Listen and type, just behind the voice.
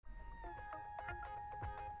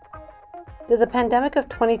Did the pandemic of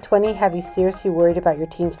 2020 have you seriously worried about your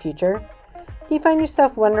teen's future? Do you find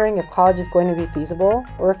yourself wondering if college is going to be feasible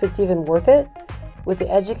or if it's even worth it? With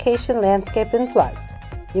the education landscape in flux,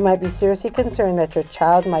 you might be seriously concerned that your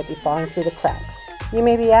child might be falling through the cracks. You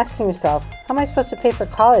may be asking yourself, how am I supposed to pay for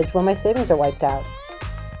college when my savings are wiped out?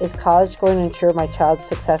 Is college going to ensure my child's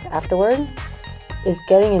success afterward? Is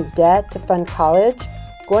getting in debt to fund college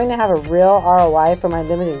going to have a real ROI for my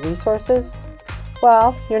limited resources?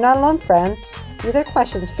 Well, you're not alone, friend. These are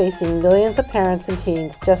questions facing millions of parents and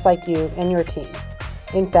teens just like you and your teen.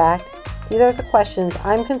 In fact, these are the questions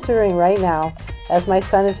I'm considering right now as my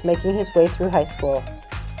son is making his way through high school.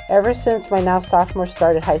 Ever since my now sophomore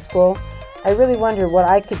started high school, I really wondered what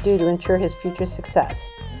I could do to ensure his future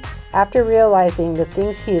success. After realizing the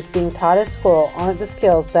things he is being taught at school aren't the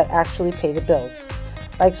skills that actually pay the bills.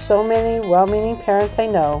 Like so many well-meaning parents I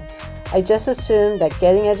know, I just assumed that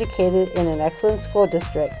getting educated in an excellent school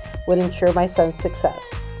district would ensure my son's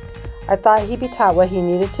success. I thought he'd be taught what he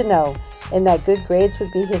needed to know and that good grades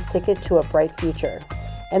would be his ticket to a bright future,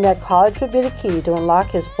 and that college would be the key to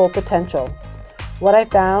unlock his full potential. What I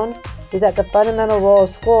found is that the fundamental role of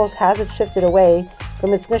schools hasn't shifted away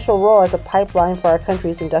from its initial role as a pipeline for our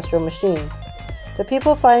country's industrial machine. The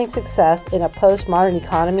people finding success in a postmodern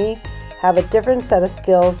economy have a different set of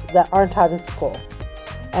skills that aren't taught in school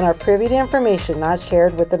and are privy to information not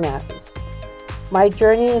shared with the masses. My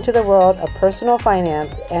journey into the world of personal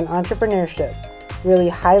finance and entrepreneurship really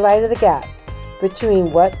highlighted the gap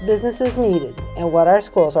between what businesses needed and what our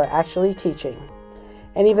schools are actually teaching.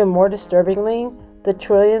 And even more disturbingly, the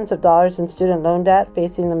trillions of dollars in student loan debt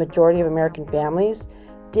facing the majority of American families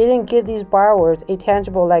didn't give these borrowers a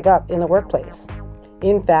tangible leg up in the workplace.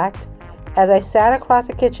 In fact, as I sat across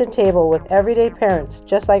the kitchen table with everyday parents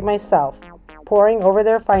just like myself, poring over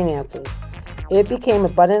their finances, it became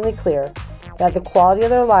abundantly clear that the quality of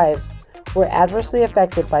their lives were adversely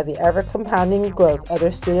affected by the ever-compounding growth of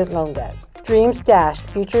their student loan debt. Dreams dashed,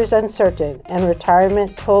 futures uncertain, and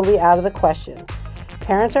retirement totally out of the question.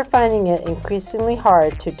 Parents are finding it increasingly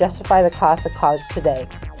hard to justify the cost of college today.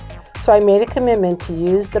 So I made a commitment to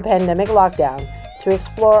use the pandemic lockdown to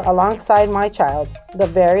explore alongside my child the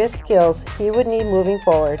various skills he would need moving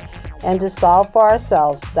forward and to solve for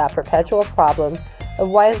ourselves that perpetual problem of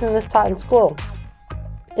why isn't this taught in school?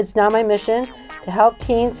 It's now my mission to help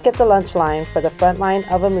teens skip the lunch line for the front line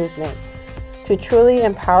of a movement, to truly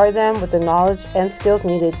empower them with the knowledge and skills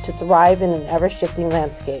needed to thrive in an ever-shifting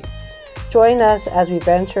landscape. Join us as we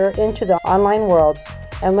venture into the online world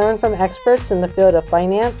and learn from experts in the field of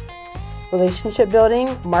finance, relationship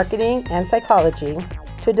building, marketing, and psychology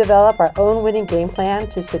to develop our own winning game plan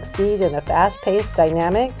to succeed in a fast-paced,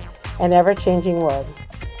 dynamic, and ever-changing world.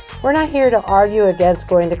 We're not here to argue against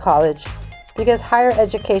going to college because higher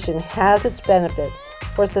education has its benefits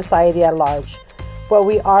for society at large, but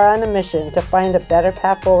we are on a mission to find a better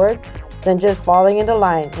path forward than just falling into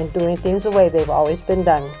line and doing things the way they've always been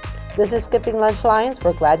done. This is Skipping Lunch Lines.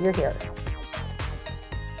 We're glad you're here.